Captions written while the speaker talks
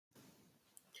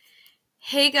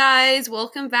Hey guys,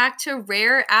 welcome back to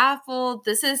Rare Apple.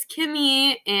 This is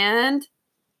Kimmy and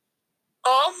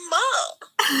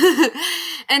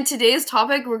and today's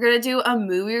topic we're going to do a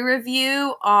movie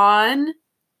review on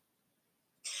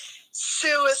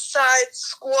Suicide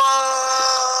Squad,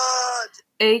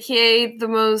 aka the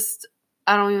most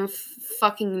I don't even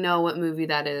fucking know what movie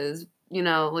that is. I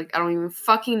don't even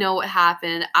fucking know what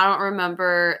happened. I don't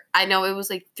remember. I know it was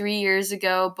like 3 years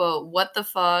ago, but what the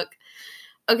fuck?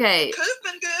 Okay. Could have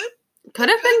been good. Could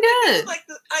have been good. Like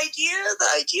the idea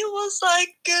was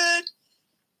like good,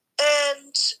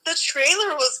 and the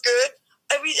trailer was good.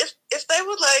 I mean, if they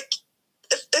would like,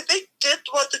 if they did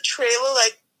what the trailer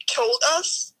like told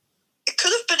us, it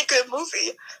could have been a good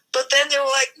movie. But then they were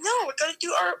like, no, we're gonna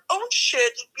do our own shit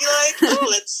and be like, oh,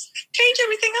 let's change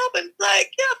everything up and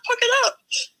like, yeah, fuck it up,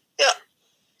 yeah,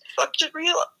 fucked it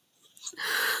real up.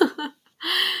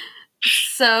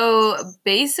 So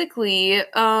basically,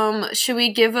 should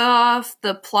we give off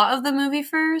the plot of the movie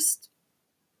first?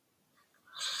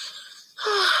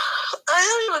 I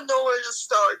don't even know where to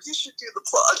start. You should do the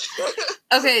plot.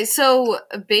 Okay, so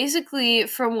basically,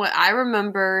 from what I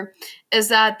remember, is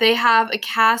that they have a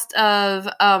cast of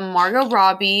Margot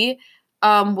Robbie,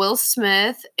 Will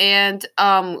Smith, and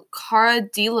Cara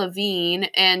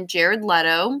Delevingne and Jared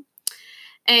Leto.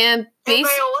 And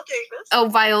Viola Davis. Oh,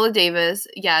 Viola Davis.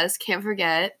 Yes, can't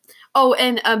forget. Oh,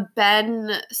 and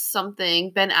Ben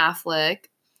Affleck.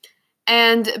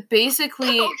 And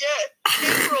basically... Oh, yeah.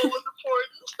 His role was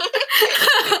important.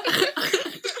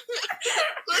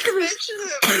 Let's mention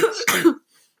him.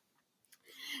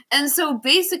 And so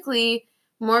basically,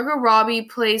 Margot Robbie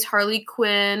plays Harley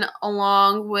Quinn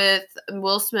along with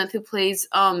Will Smith, who plays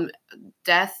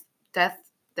Death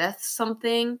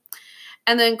something.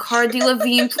 And then Cara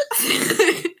Delevingne...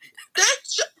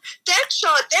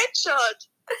 Deadshot.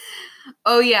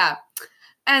 Oh, yeah.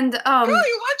 And, Girl, you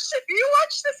watched this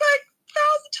like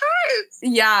 1,000 times.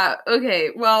 Yeah, okay,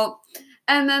 well,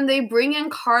 and then they bring in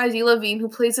Cara Delevingne, who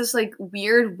plays this, like,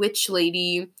 weird witch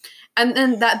lady, and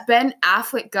then that Ben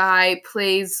Affleck guy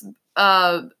plays,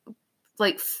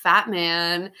 like, Fat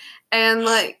Man, and,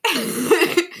 like,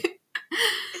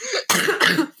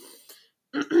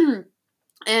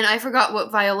 and I forgot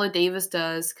what Viola Davis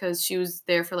does, because she was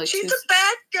there for, like, she's a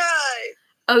bad guy.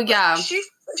 Oh, yeah. She's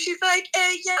like,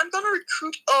 hey, yeah, I'm gonna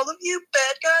recruit all of you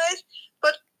bad guys,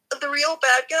 but the real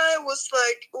bad guy was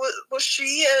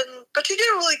she, but she did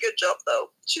a really good job,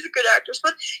 though. She's a good actress,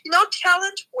 but,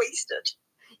 talent wasted.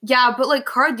 Yeah, but, like,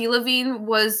 Cara Delevingne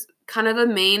was kind of the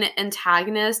main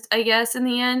antagonist, I guess, in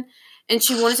the end, and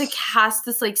she wanted to cast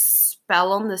this, like,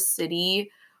 spell on the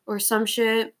city or some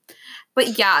shit.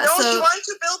 But yeah, no, she wanted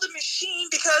to build a machine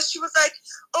because she was like,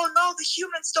 oh no, the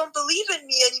humans don't believe in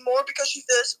me anymore because she's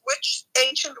this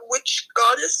ancient witch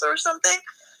goddess or something.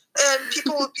 And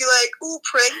people would be like, ooh,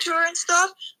 praying to her and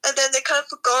stuff. And then they kind of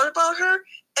forgot about her.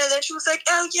 And then she was like,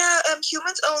 oh yeah,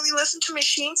 humans only listen to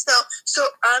machines now. So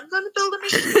I'm going to build a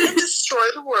machine and destroy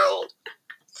the world.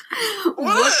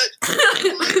 What?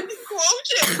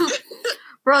 Quoted.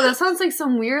 Bro, that sounds like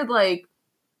some weird, like,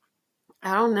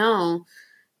 I don't know.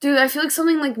 Dude, I feel like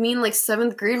something like me in, like,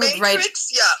 7th grade was right.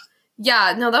 Matrix, yeah.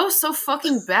 Yeah, no, that was so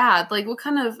fucking bad. Like, what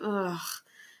kind of,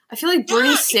 I feel like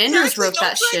Bernie Sanders wrote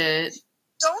that shit.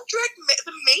 Don't drag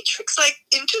the Matrix, like,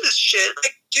 into this shit.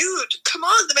 Like, dude, come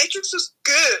on, the Matrix was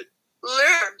good.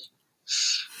 Learn.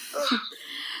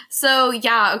 So,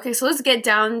 yeah, okay, so let's get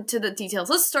down to the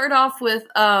details. Let's start off with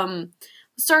the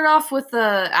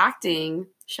acting,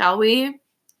 shall we?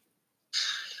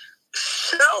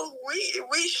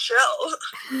 We shall.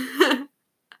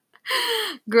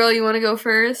 Girl, you want to go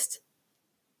first?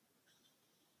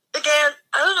 Again,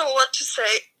 I don't know what to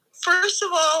say. First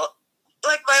of all,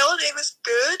 like, Viola Davis,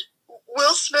 good.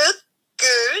 Will Smith,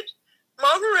 good.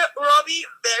 Margot Robbie,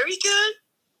 very good.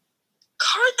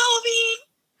 Cara Delevingne,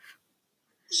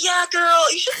 yeah, girl,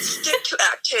 you should stick to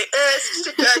acting.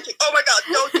 Oh my god,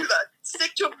 don't do that.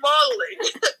 Stick to modeling.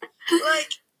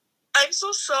 Like, I'm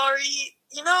so sorry.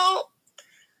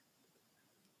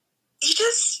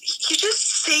 You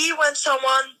just see when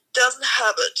someone doesn't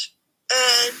have it.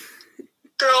 And,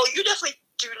 girl, you definitely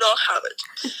do not have it.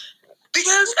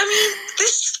 Because, I mean,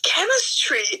 this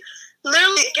chemistry,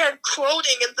 literally, again,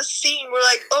 quoting in the scene, we're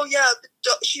like, oh, yeah,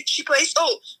 she plays,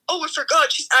 we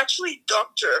forgot, she's actually a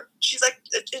doctor. She's, like,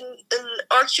 an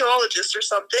archaeologist or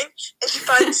something. And she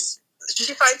finds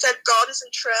that God is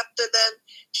entrapped, and then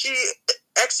she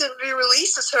accidentally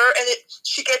releases her, and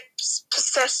she gets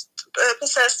possessed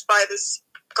by this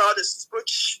goddess,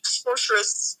 which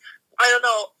sorceress, I don't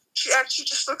know. She actually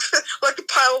just looks like a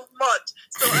pile of mud,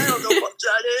 so I don't know what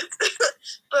that is.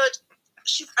 But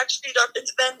she's actually not. And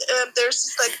then there's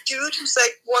this like dude who's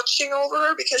like watching over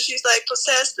her because she's like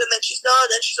possessed, and then she's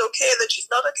not, and she's okay, and then she's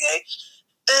not okay,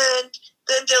 and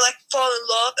then they like fall in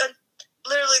love, and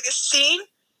literally this scene,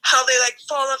 how they like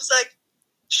fall in love is like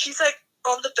she's like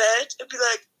on the bed and be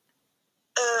like,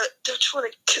 don't you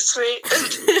want to kiss me?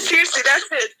 And seriously, that's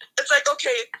it. It's like,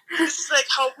 okay, this is like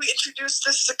how we introduce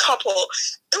this as a couple.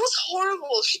 It was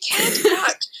horrible. She can't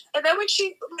act. And then when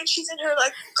she's in her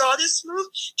like goddess move,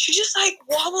 she just like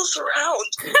wobbles around.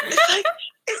 It's like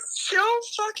it's so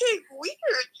fucking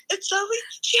weird. It's suddenly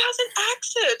she has an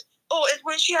accent. Oh, and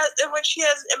when she has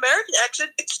an American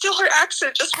accent, it's still her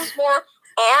accent, just with more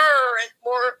R and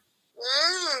more.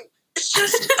 It's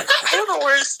just I don't know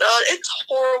where it's not. It's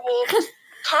horrible.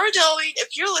 Cara Delevingne,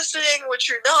 if you're listening, which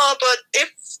you're not, but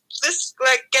if this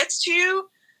like gets to you,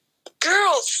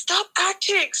 girl, stop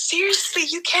acting. Seriously,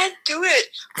 you can't do it.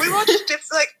 We watched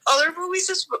like other movies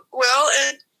as well,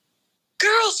 and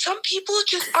girl, some people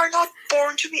just are not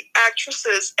born to be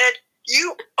actresses, and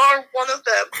you are one of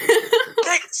them.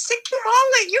 Like, stick to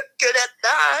modeling. You're good at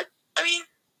that. I mean,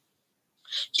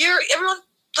 everyone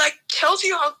like tells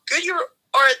you how good you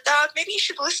are at that. Maybe you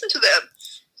should listen to them.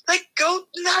 Like, go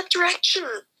in that direction.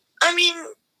 I mean,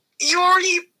 you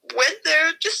already went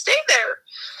there. Just stay there.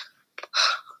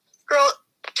 Girl,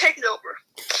 take it over.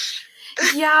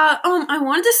 Yeah, I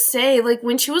wanted to say, like,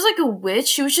 when she was, like, a witch,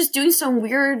 she was just doing some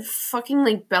weird fucking,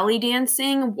 like, belly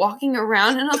dancing, walking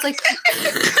around, and I was like...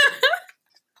 Yeah,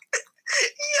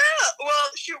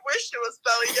 well, she wished it was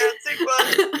belly dancing,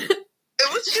 but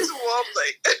it was just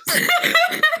wobbling.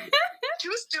 She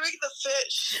was doing the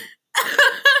fish.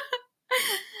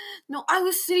 No, I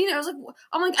was sitting there,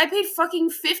 I'm like, I paid fucking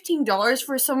 $15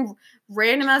 for some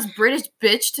random ass British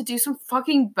bitch to do some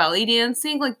fucking belly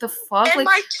dancing, like, the fuck? And like,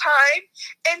 my time,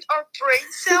 and our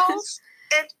brain cells,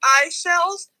 and eye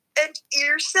cells, and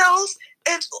ear cells,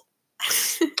 and,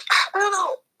 I don't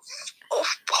know,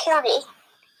 horrible.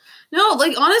 No,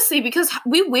 like, honestly, because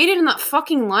we waited in that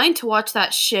fucking line to watch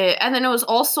that shit, and then it was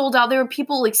all sold out. There were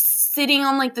people, like, sitting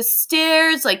on, like, the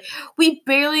stairs, like, we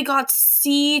barely got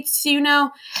seats, you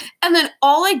know? And then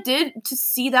all I did to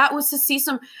see that was to see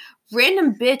some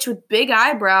random bitch with big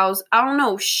eyebrows, I don't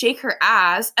know, shake her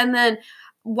ass, and then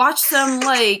watch some,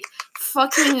 like,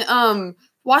 fucking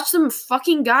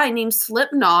guy named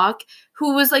Slipknot,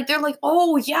 who was like, they're like,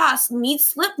 oh yes, meet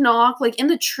Slipknot, like in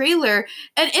the trailer.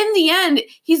 And in the end,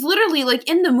 he's literally like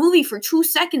in the movie for 2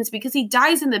 seconds because he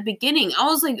dies in the beginning. I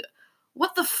was like,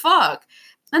 what the fuck?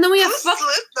 And then we have Slipknot.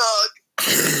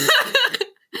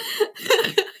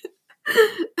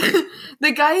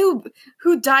 The guy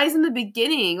who dies in the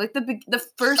beginning, like the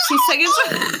first 2 seconds.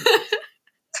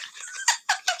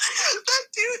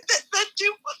 that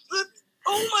dude was the,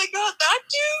 oh my god, that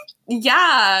dude?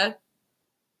 Yeah.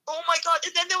 Oh my god,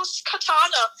 and then there was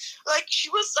Katana. Like, she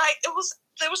was like, there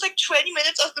was like 20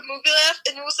 minutes of the movie left,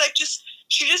 and it was like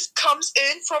she just comes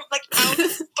in from like out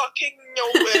of fucking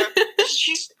nowhere.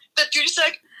 That dude is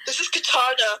like, this is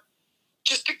Katana.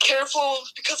 Just be careful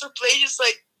because her blade is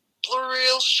like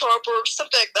real sharp or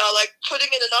something like that. Like, putting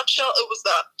in a nutshell, it was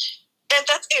that. And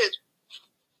that's it.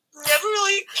 Never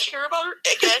really care about her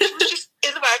again. She was just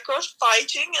in the background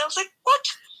fighting, and I was like, what?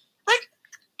 Like,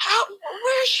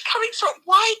 where is she coming from?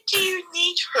 Why do you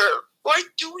need her? Why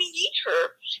do we need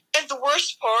her? And the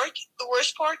worst part,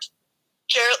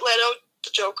 Jared Leto,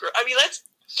 the Joker. I mean,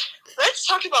 let's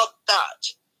talk about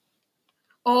that.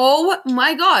 Oh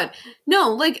my god.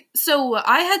 No, like, so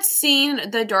I had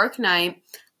seen The Dark Knight,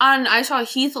 and I saw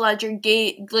Heath Ledger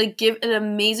give an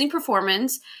amazing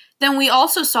performance. Then we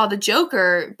also saw the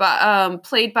Joker,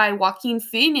 played by Joaquin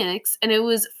Phoenix, and it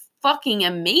was fucking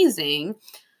amazing.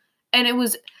 And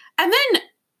then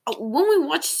when we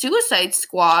watched Suicide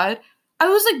Squad, I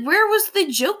was like, where was the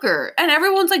Joker? And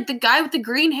everyone's like, the guy with the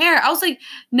green hair. I was like,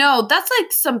 no, that's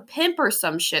like some pimp or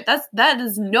some shit. That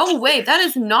is no way. That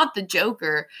is not the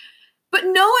Joker. But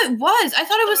no, it was. I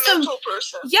thought it was some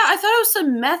person. Yeah, I thought it was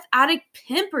some meth addict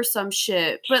pimp or some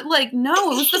shit. But like, no,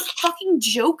 it was the fucking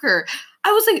Joker.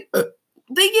 I was like,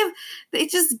 they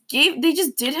just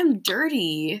did him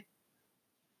dirty.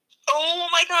 Oh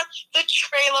my god, the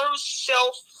trailer was so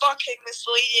fucking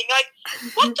misleading. Like,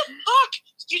 what the fuck?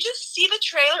 You just see the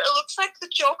trailer, it looks like the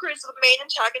Joker is the main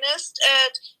antagonist,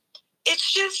 and it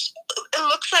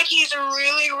looks like he's a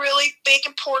really, really big,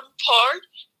 important part.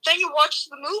 Then you watch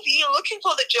the movie looking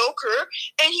for the Joker,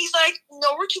 and he's like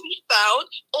nowhere to be found,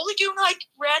 only doing like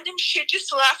random shit,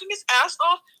 just laughing his ass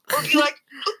off, or be like,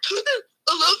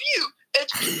 I love you. And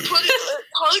put it,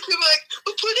 Harley Quinn like,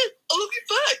 put it, I love you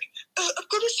back. I'm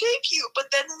gonna save you.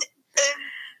 But then,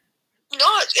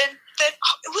 not. And then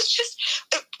it was just,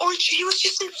 or he was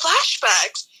just in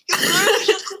flashbacks. He was literally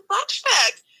just in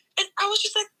flashbacks. And I was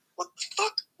just like, what the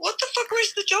fuck? What the fuck,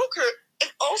 where's the Joker?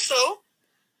 And also,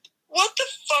 what the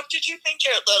fuck did you think,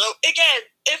 Jared Leto? Again,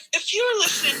 if you're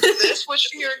listening to this, which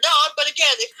you're not, but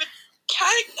again, if it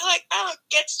kind of, like, I don't know,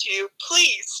 gets to you,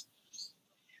 please.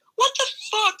 What the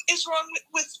fuck is wrong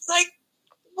with like,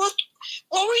 what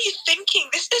were you thinking?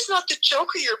 This is not the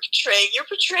Joker you're portraying. You're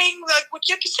portraying, like, what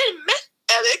you said, a meth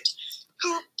addict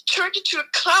who turned into a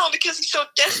clown because he's so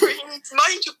desperate and needs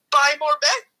money to buy more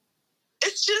meth.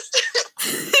 It's just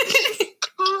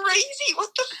crazy.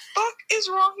 What the fuck is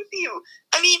wrong with you?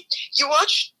 I mean, you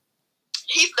watch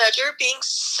Heath Ledger being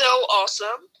so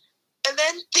awesome, and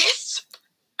then this.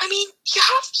 I mean, you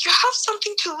have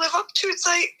something to live up to. It's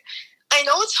like, I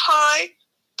know it's high,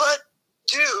 but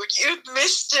dude, you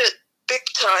missed it big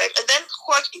time. And then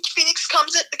Joaquin Phoenix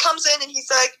comes in, and he's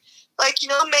like, you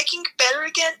know, making it better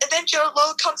again. And then Jared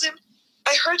Leto comes in.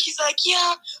 I heard he's like,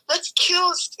 yeah, let's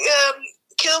kill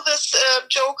this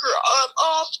Joker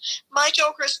off. My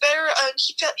Joker is better. And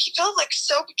he felt like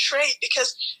so betrayed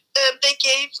because they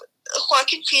gave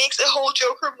Joaquin Phoenix a whole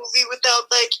Joker movie without,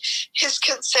 like, his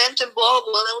consent and blah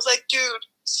blah. And I was like, dude,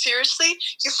 seriously,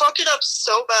 you fucked it up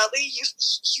so badly.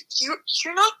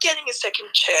 You're not getting a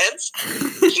second chance.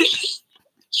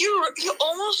 You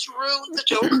almost ruined the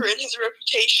Joker and his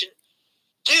reputation.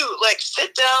 Dude, like,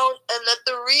 sit down and let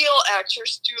the real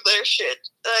actors do their shit.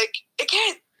 Like,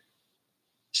 again,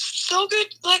 so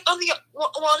good. Like, on the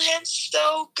one hand,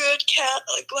 so good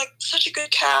like such a good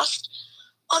cast.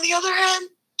 On the other hand,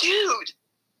 dude,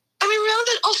 I mean, remember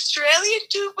that Australian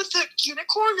dude with the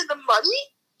unicorn and the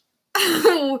money?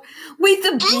 Oh, wait,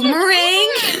 the boomerang?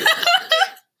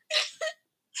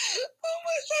 Oh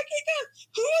my fucking god,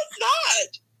 who is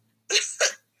that?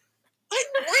 Like,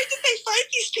 where did they find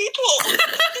these people?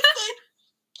 It's like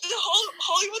the whole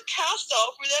Hollywood cast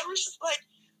off where there was, like,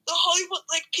 the Hollywood,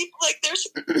 like, people, like, there's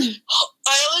an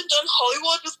island on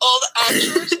Hollywood with all the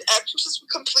actors and actresses we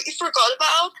completely forgot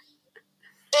about,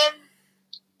 and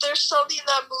they're suddenly in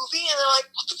that movie, and they're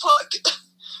like, what the fuck?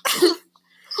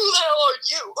 Who the hell are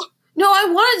you? No, I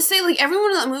wanted to say, like,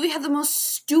 everyone in that movie had the most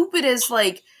stupidest,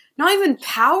 like, not even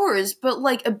powers, but,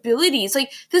 like, abilities.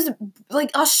 Like, this,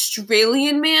 like,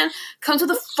 Australian man comes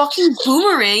with a fucking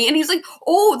boomerang, and he's like,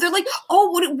 oh, they're like, oh,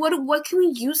 what can we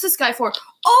use this guy for?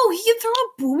 Oh, he can throw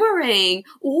a boomerang.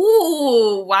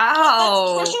 Oh,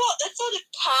 wow. First of all, that's not a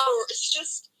power.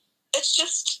 It's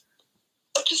just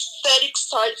a pathetic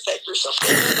side effect or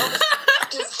something.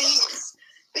 Like, disease.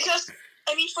 Because,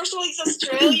 I mean, first of all, he's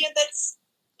Australian. That's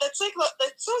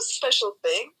a special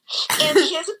thing. And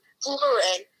he has a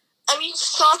boomerang. I mean,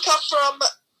 Sokka from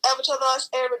Avatar: The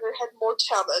Last Airbender had more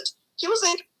talent. He was,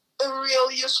 like, a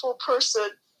real useful person.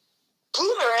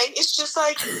 Boomerang is just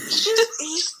like,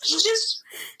 he just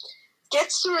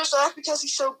gets through his life because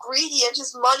he's so greedy, and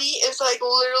his money is, like,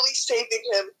 literally saving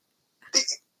him.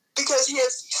 Because he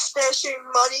has stashing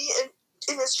money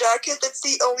in his jacket. That's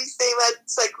the only thing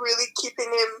that's, like, really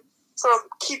keeping him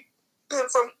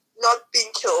from not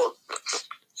being killed.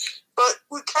 But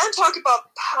we can't talk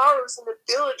about powers and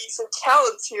abilities and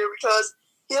talents here because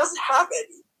he doesn't have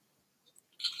any.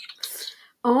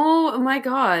 Oh my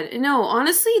god. No,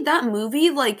 honestly, that movie,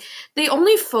 like, they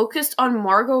only focused on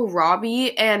Margot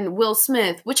Robbie and Will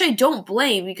Smith, which I don't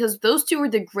blame because those two were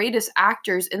the greatest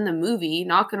actors in the movie,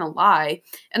 not gonna lie.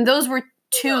 And those were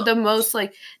the most,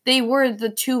 like, they were the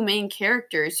two main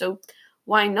characters, so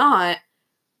why not?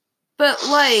 But,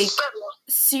 like,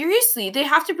 seriously, they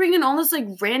have to bring in all this, like,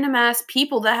 random ass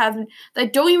people that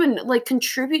don't even, like,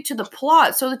 contribute to the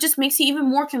plot, so it just makes you even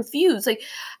more confused. Like,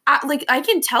 I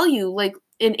can tell you, like,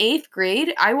 in 8th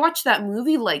grade, I watched that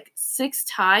movie, like, 6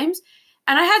 times,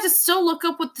 and I had to still look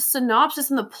up what the synopsis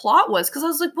and the plot was, because I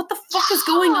was like, what the fuck is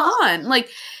going on? Like,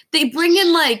 they bring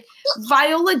in, like,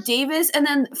 Viola Davis and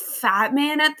then Fat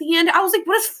Man at the end. I was like,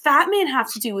 what does Fat Man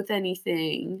have to do with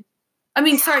anything? I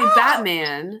mean, sorry,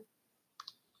 Batman.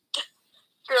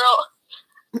 Girl,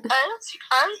 I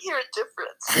don't hear a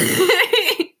difference.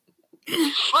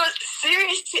 But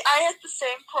seriously, I had the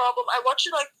same problem. I watched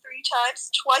it, like, 3 times,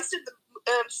 twice in the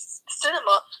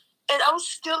cinema, and I was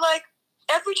still, like,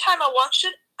 every time I watched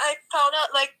it, I found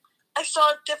out, like, I saw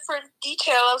a different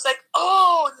detail. I was like,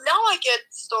 oh, now I get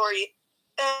the story.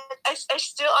 And I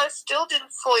still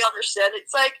didn't fully understand.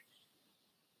 It's like,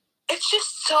 it's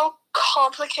just so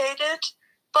complicated,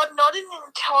 but not in an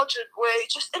intelligent way,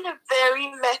 just in a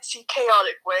very messy,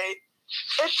 chaotic way.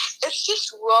 It's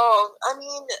just wrong. I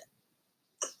mean,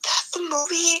 the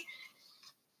movie,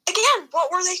 again,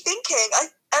 what were they thinking?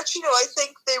 I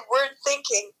think they weren't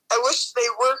thinking. I wish they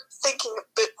were thinking a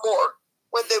bit more.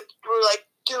 when they were like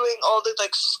doing all the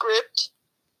like script.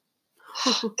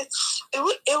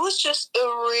 It was just a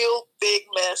real big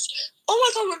mess. Oh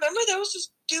my god! Remember there was this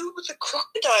dude with a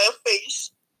crocodile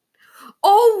face.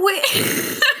 Oh wait,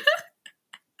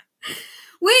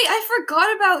 wait! I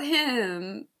forgot about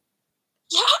him.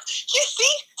 Yeah, you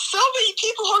see, so many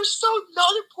people who are so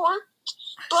not important,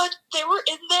 but they were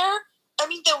in there. I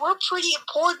mean, they were pretty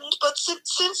important, but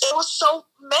since it was so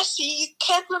messy, you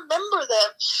can't remember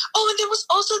them. Oh, and there was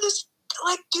also this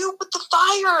like dude with the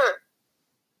fire.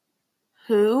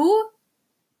 Who?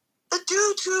 The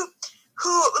dude who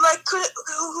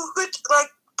could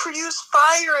like produce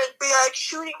fire and be like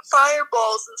shooting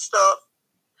fireballs and stuff.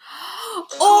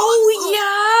 Oh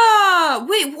yeah!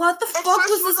 Wait, what the fuck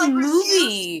was this Yeah,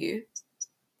 movie?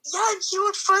 and he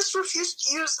would first refuse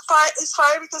to use his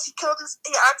fire because he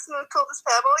accidentally killed his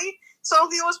family. So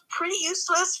he was pretty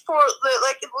useless for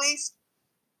at least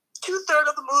 2/3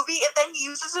 of the movie, and then he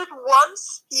uses it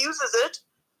once. He uses it,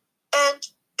 and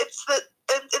it's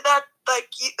in that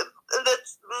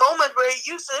moment where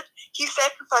he uses it, he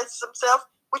sacrifices himself,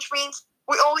 which means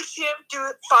we only see him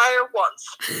do fire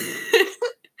once.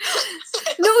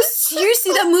 No,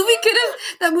 seriously, that movie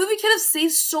could have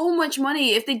saved so much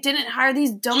money if they didn't hire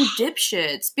these dumb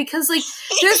dipshits. Because like,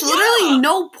 there's literally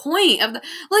no point of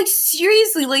like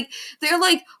seriously, like they're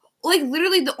like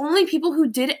literally the only people who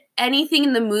did anything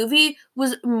in the movie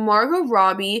was Margot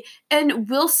Robbie and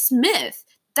Will Smith.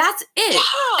 That's it. Yeah.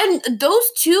 And those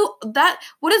two,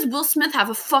 what does Will Smith have?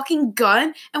 A fucking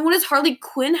gun? And what does Harley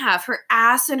Quinn have? Her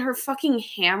ass and her fucking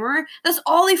hammer? That's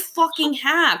all they fucking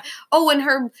have. Oh, and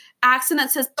her accent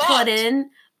that says put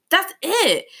in. That's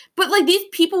it. But like these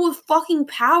people with fucking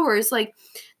powers, like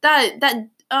that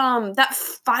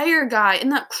fire guy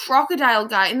and that crocodile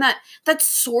guy and that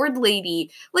sword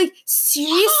lady. Like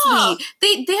seriously,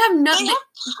 they have nothing. They have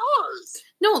powers.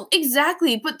 No,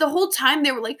 exactly. But the whole time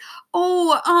they were like,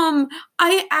 "Oh,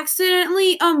 I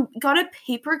accidentally got a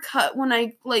paper cut when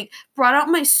I like brought out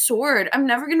my sword. I'm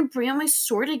never gonna bring out my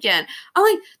sword again." I'm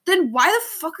like, then why the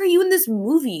fuck are you in this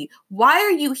movie? Why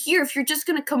are you here if you're just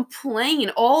gonna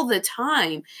complain all the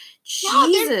time? Yeah,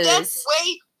 Jesus.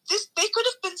 They could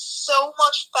have been so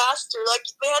much faster. Like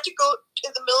they had to go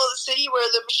in the middle of the city where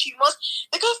the machine was.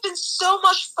 They could have been so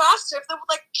much faster if they would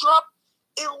like drop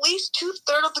at least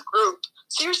 2/3 of the group.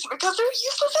 Seriously, because they're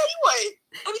useless anyway.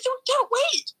 I mean, they can't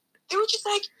wait. They were just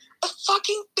like a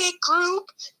fucking big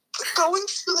group going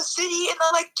through the city, and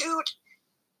then like, dude,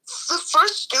 the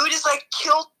first dude is like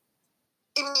killed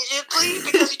immediately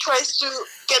because he tries to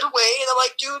get away, and I'm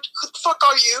like, dude, who the fuck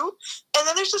are you? And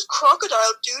then there's this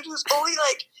crocodile dude who's only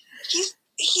like, he's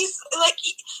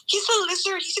a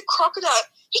lizard, he's a crocodile.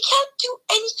 He can't do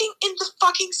anything in the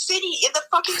fucking city. In the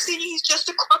fucking city, he's just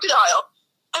a crocodile.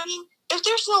 I mean, if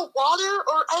there's no water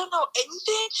or I don't know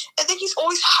anything, and then he's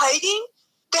always hiding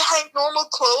behind normal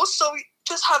clothes, so we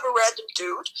just have a random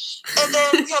dude. And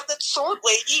then we have that sword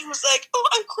lady who's like, "Oh,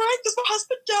 I'm crying because my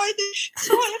husband died,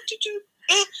 so I have to do."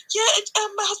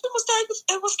 My husband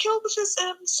was killed with his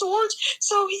sword,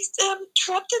 so he's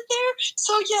trapped in there.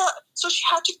 So she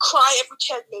had to cry every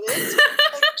 10 minutes.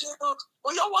 Like, dude,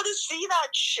 we don't want to see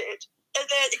that shit. And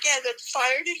then again, that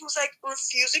fire dude who's like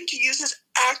refusing to use his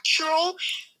actual,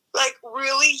 like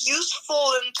really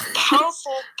useful and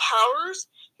powerful powers.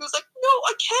 He was like, "No,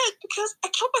 I can't because I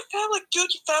killed my family." Like,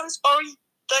 dude, your family's already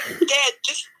like dead.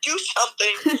 Just do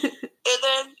something. And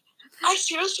then I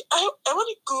want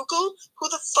to Google who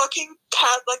the fucking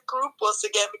group was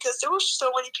again because there were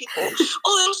so many people.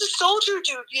 Oh, there was a soldier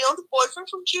dude, you know, the boyfriend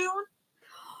from June.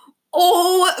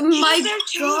 Oh my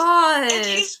god! And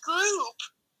his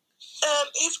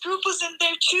group was in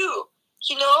there too.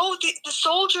 You know, the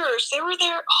soldiers, they were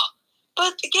there. Oh,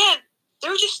 but again, they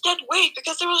were just dead weight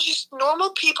because there was just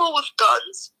normal people with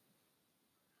guns.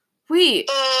 Wait,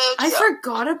 I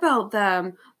forgot about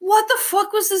them. What the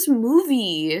fuck was this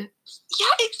movie?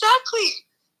 Yeah, exactly.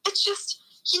 It's just,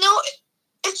 you know,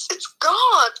 it's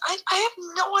gone. I have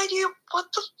no idea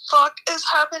what the fuck is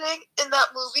happening in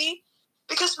that movie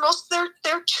because there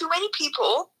are too many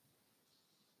people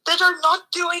that are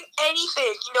not doing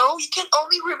anything, you know? You can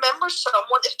only remember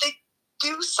someone if they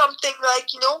do something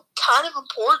like, you know, kind of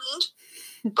important.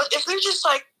 But if they're just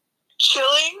like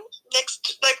chilling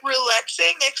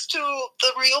relaxing next to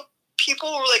the real people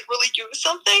who are like really doing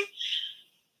something,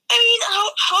 I mean,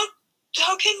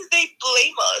 how can they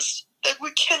blame us that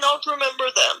we cannot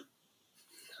remember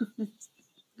them?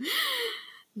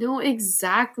 No,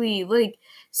 exactly. Like,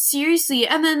 seriously.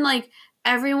 And then, like,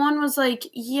 everyone was like,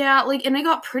 yeah, like, and it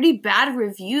got pretty bad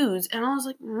reviews. And I was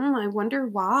like, I wonder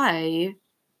why.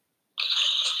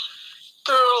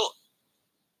 Girl,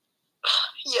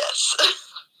 yes.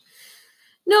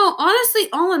 No, honestly,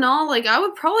 all in all, like I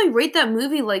would probably rate that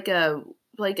movie like a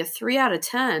 3 out of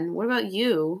 10. What about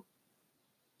you?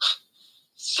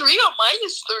 3 or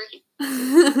 -3.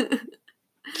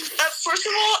 First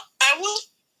of all, I will,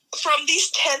 from these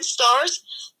 10 stars,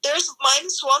 there's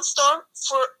 -1 star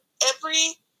for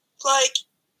every, like,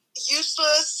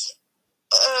 useless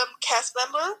cast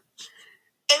member.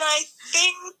 And I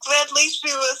think that leaves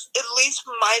me with at least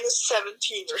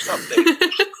 -17 or something.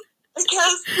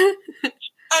 Because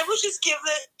I would just give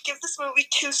this movie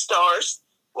 2 stars.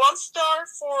 1 star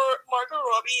for Margot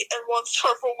Robbie and 1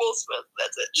 star for Will Smith.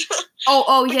 That's it.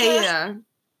 Oh, yeah.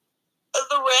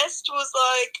 The rest was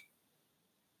like,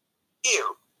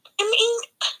 ew. I mean,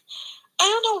 I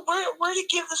don't know where to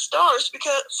give the stars,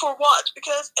 because for what?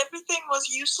 Because everything was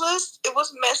useless. It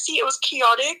was messy. It was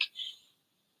chaotic.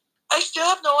 I still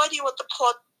have no idea what the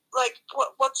plot, like,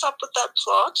 what's up with that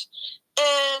plot.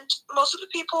 And most of the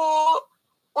people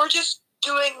were just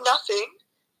doing nothing.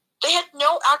 They had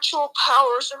no actual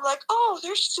powers. And like, oh,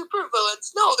 they're super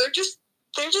villains. No, they're just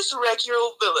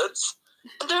regular villains.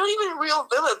 And they're not even real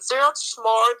villains. They're not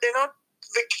smart. They're not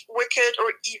wicked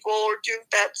or evil or doing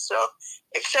bad stuff.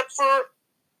 Except for,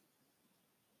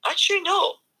 actually,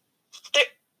 no. They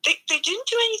didn't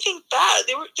do anything bad.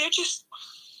 They're just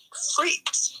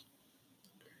freaks.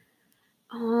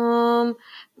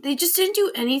 They just didn't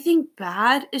do anything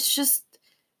bad. It's just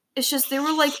they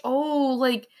were like, oh,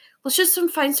 like, let's just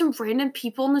find some random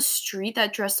people in the street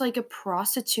that dress like a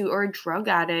prostitute or a drug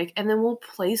addict, and then we'll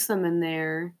place them in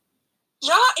there.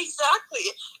 Yeah,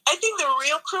 exactly. I think the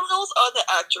real criminals are the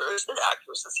actors and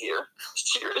actresses here.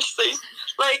 Seriously.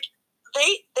 Like,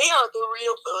 they are the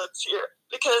real villains here.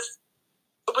 Because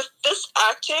with this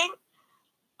acting,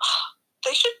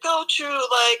 they should go to,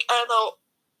 like, I don't know,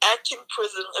 acting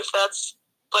prison, if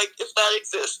that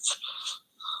exists.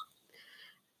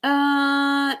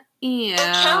 Yeah.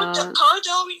 And Cara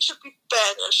Delevingne should be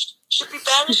banished.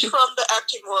 From the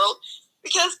acting world.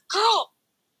 Because, girl,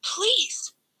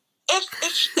 please, if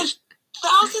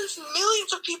thousands,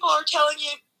 millions of people are telling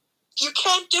you you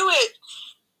can't do it,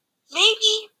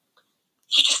 maybe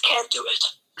you just can't do it.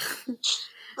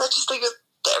 Let's just leave it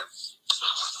there.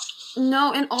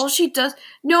 No, and all she does...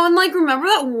 No, and, like, remember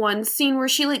that one scene where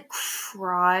she, like,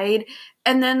 cried?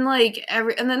 And then, like,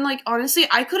 honestly,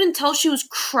 I couldn't tell she was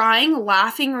crying,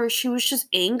 laughing, or she was just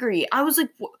angry. I was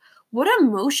like, what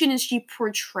emotion is she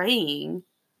portraying?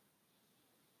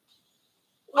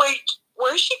 Wait,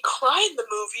 where did she cry in the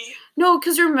movie? No,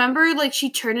 because remember, like, she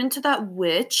turned into that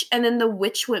witch, and then the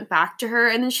witch went back to her,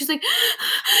 and then she's like,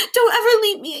 don't ever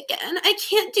leave me again. I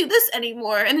can't do this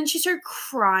anymore. And then she started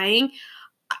crying.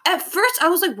 At first, I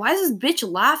was like, why is this bitch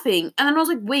laughing? And then I was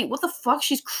like, wait, what the fuck?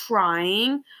 She's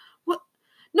crying? What?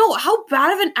 No, how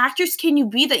bad of an actress can you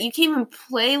be that you can't even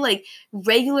play, like,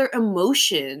 regular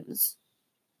emotions?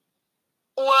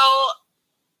 Well,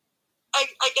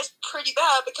 I guess pretty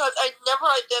bad, because I never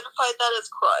identified that as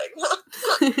crying.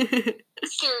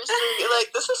 Seriously,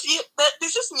 like,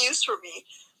 this is news for me.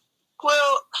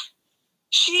 Well,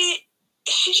 she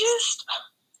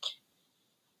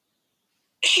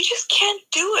just can't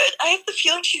do it. I have the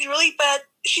feeling she's really bad.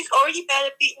 She's already bad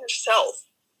at being herself.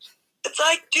 It's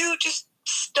like, dude, just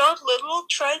start little,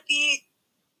 try to be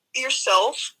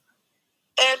yourself.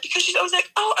 And because she's always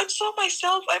like, oh, I'm so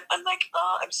myself. I'm like,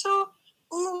 oh, I'm so,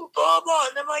 ooh, blah, blah.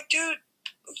 And I'm like, dude,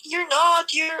 you're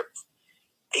not. You're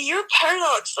a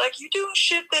paradox. Like, you're doing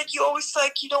shit that you always,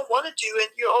 like, you don't want to do, and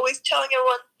you're always telling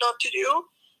everyone not to do.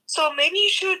 So maybe you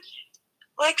should,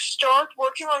 like, start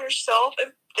working on yourself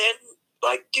and then,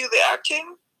 like, do the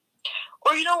acting.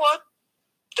 Or you know what?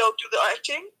 Don't do the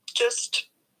acting. Just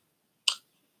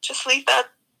leave that.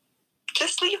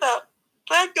 Just leave that.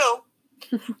 Let it go.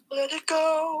 Let it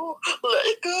go. Let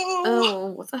it go.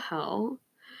 Oh, what the hell?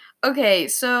 Okay,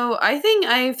 so I think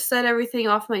I've said everything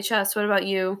off my chest. What about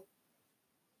you?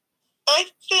 I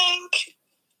think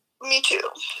me too.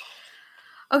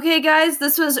 Okay, guys,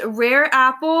 this was Rare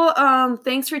Apple.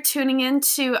 Thanks for tuning in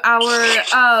to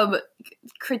our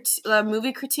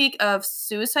movie critique of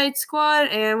Suicide Squad,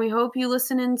 and we hope you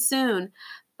listen in soon.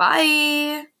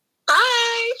 Bye!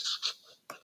 Bye!